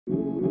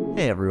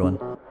Hey everyone,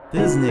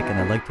 this is Nick and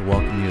I'd like to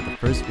welcome you to the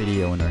first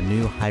video in our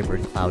new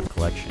hybrid cloud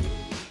collection.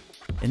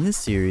 In this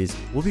series,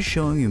 we'll be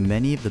showing you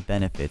many of the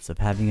benefits of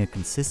having a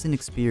consistent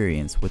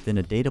experience within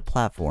a data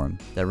platform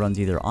that runs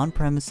either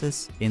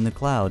on-premises, in the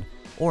cloud,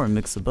 or a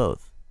mix of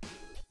both.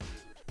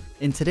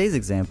 In today's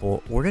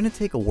example, we're going to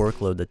take a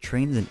workload that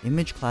trains an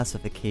image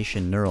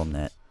classification neural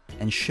net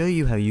and show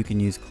you how you can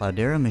use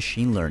Cloudera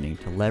Machine Learning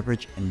to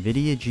leverage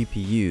Nvidia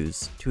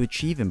GPUs to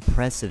achieve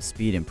impressive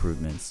speed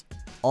improvements,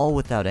 all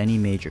without any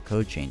major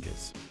code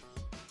changes.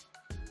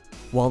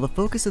 While the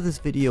focus of this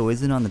video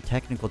isn't on the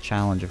technical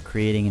challenge of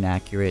creating an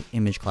accurate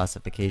image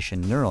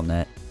classification neural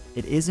net,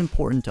 it is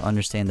important to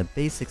understand the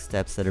basic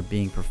steps that are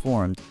being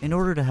performed in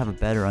order to have a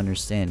better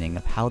understanding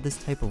of how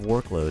this type of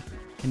workload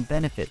can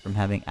benefit from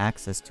having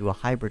access to a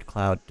hybrid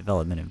cloud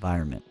development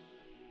environment.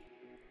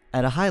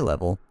 At a high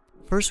level,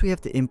 first we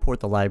have to import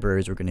the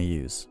libraries we're going to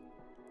use.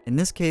 In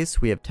this case,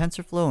 we have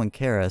TensorFlow and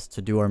Keras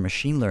to do our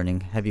machine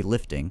learning heavy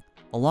lifting,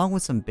 along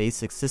with some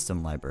basic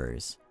system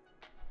libraries.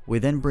 We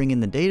then bring in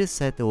the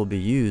dataset that will be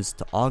used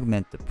to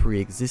augment the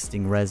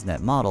pre-existing ResNet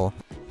model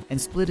and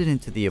split it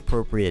into the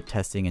appropriate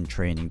testing and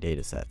training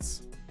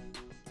datasets.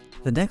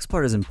 The next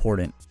part is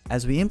important,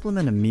 as we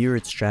implement a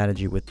mirrored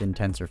strategy within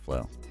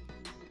TensorFlow.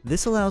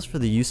 This allows for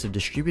the use of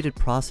distributed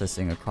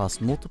processing across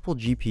multiple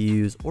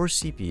GPUs or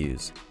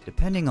CPUs,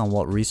 depending on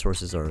what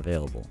resources are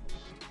available.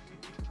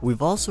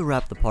 We've also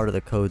wrapped the part of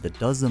the code that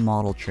does the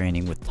model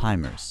training with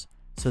timers,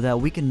 so that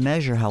we can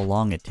measure how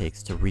long it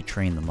takes to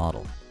retrain the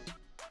model.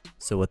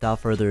 So without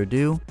further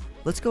ado,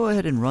 let's go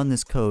ahead and run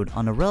this code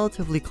on a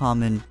relatively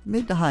common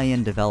mid to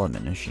high-end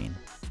development machine.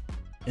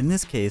 In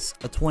this case,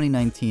 a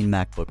 2019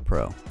 MacBook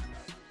Pro.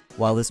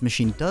 While this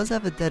machine does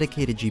have a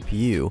dedicated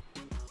GPU,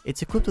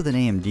 it's equipped with an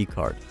AMD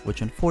card,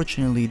 which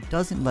unfortunately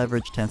doesn't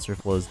leverage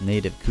TensorFlow's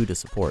native CUDA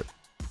support.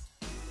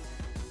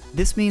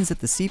 This means that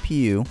the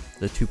CPU,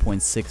 the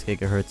 2.6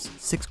 GHz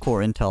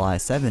 6-core Intel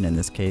i7 in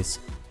this case,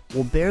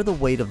 will bear the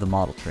weight of the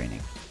model training.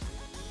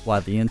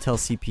 While the Intel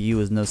CPU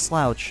is no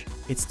slouch,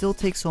 it still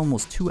takes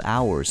almost 2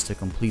 hours to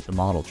complete the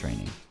model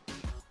training.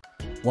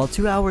 While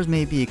 2 hours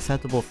may be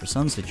acceptable for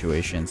some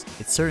situations,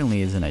 it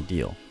certainly isn't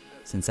ideal,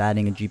 since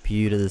adding a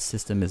GPU to the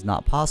system is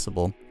not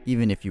possible,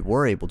 even if you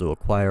were able to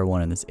acquire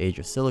one in this age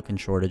of silicon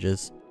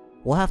shortages.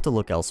 We'll have to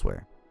look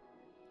elsewhere.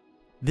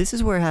 This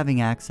is where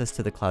having access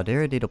to the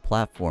Cloudera data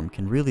platform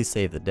can really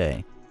save the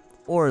day,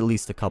 or at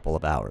least a couple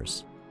of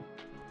hours.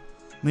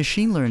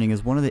 Machine learning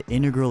is one of the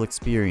integral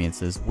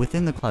experiences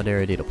within the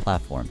Cloudera data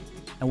platform,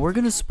 and we're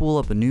going to spool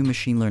up a new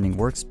machine learning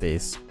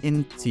workspace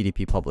in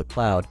CDP Public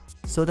Cloud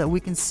so that we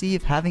can see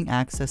if having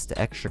access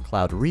to extra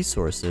cloud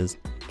resources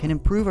can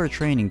improve our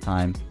training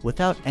time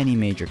without any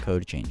major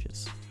code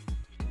changes.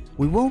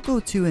 We won't go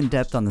too in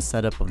depth on the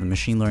setup of the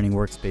machine learning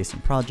workspace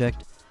and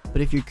project,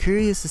 but if you're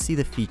curious to see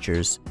the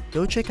features,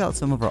 go check out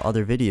some of our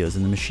other videos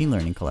in the machine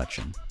learning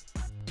collection.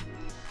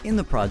 In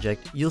the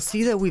project, you'll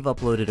see that we've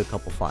uploaded a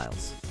couple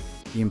files.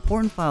 The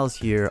important files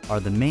here are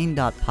the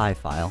main.py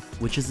file,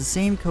 which is the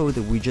same code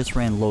that we just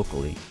ran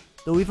locally,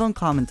 though we've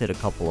uncommented a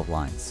couple of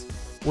lines.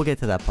 We'll get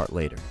to that part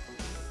later.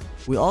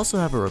 We also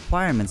have a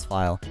requirements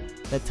file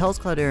that tells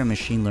Cloudera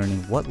Machine Learning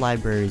what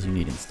libraries you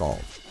need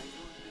installed.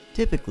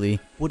 Typically,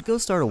 we'd go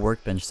start a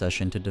workbench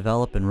session to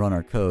develop and run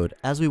our code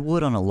as we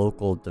would on a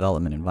local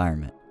development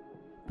environment.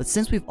 But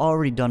since we've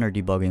already done our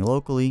debugging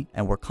locally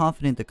and we're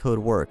confident the code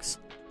works,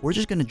 we're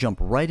just going to jump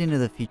right into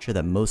the feature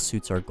that most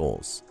suits our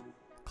goals: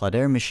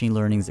 Cloudera Machine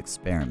Learning's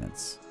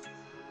Experiments.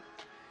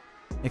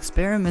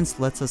 Experiments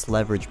lets us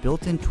leverage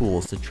built-in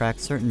tools to track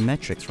certain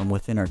metrics from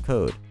within our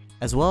code,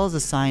 as well as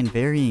assign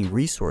varying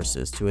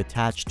resources to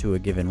attach to a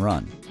given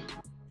run.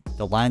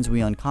 The lines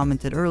we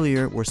uncommented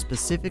earlier were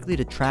specifically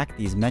to track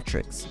these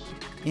metrics.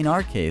 In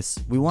our case,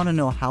 we want to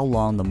know how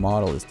long the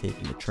model is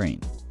taking to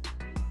train.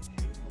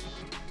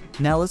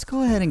 Now let's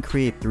go ahead and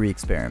create 3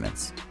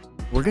 experiments.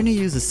 We're going to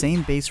use the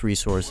same base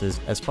resources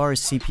as far as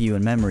CPU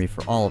and memory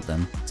for all of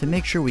them to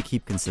make sure we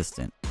keep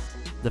consistent.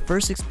 The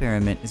first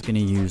experiment is going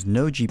to use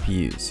no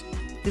GPUs.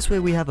 This way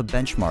we have a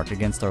benchmark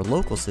against our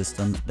local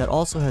system that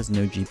also has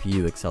no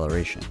GPU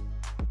acceleration.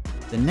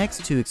 The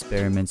next 2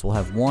 experiments will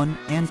have 1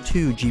 and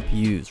 2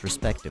 GPUs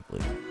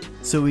respectively,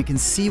 so we can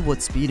see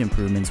what speed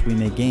improvements we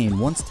may gain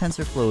once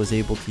TensorFlow is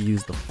able to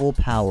use the full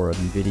power of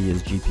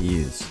Nvidia's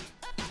GPUs.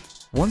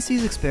 Once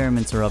these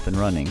experiments are up and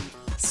running,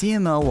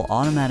 CML will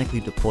automatically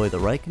deploy the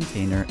right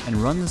container and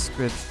run the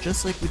scripts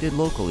just like we did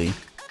locally,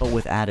 but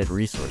with added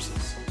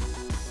resources.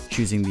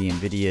 Choosing the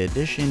Nvidia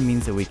edition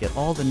means that we get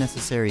all the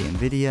necessary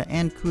Nvidia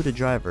and CUDA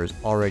drivers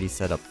already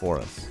set up for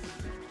us.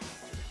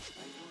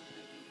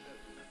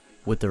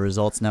 With the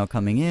results now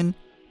coming in,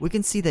 we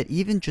can see that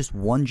even just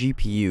 1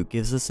 GPU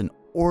gives us an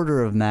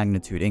order of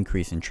magnitude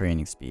increase in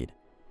training speed,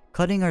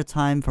 cutting our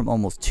time from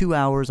almost 2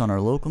 hours on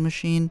our local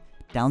machine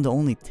down to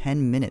only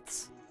 10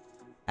 minutes.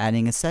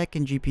 Adding a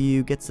second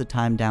GPU gets the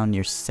time down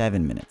near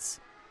 7 minutes.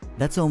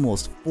 That's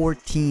almost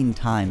 14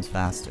 times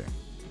faster.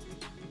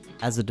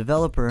 As a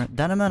developer,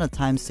 that amount of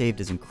time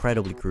saved is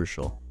incredibly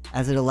crucial,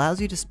 as it allows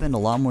you to spend a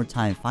lot more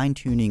time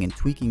fine-tuning and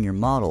tweaking your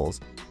models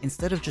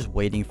instead of just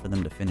waiting for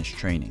them to finish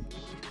training.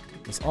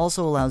 This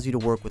also allows you to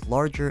work with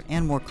larger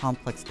and more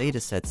complex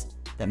datasets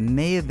that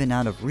may have been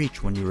out of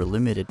reach when you were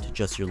limited to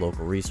just your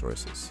local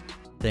resources.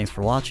 Thanks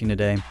for watching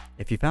today.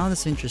 If you found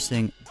this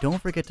interesting,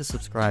 don't forget to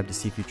subscribe to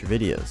see future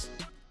videos.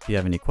 If you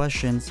have any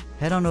questions,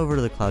 head on over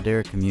to the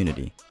Cloudera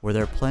Community, where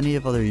there are plenty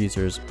of other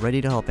users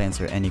ready to help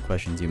answer any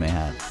questions you may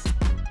have.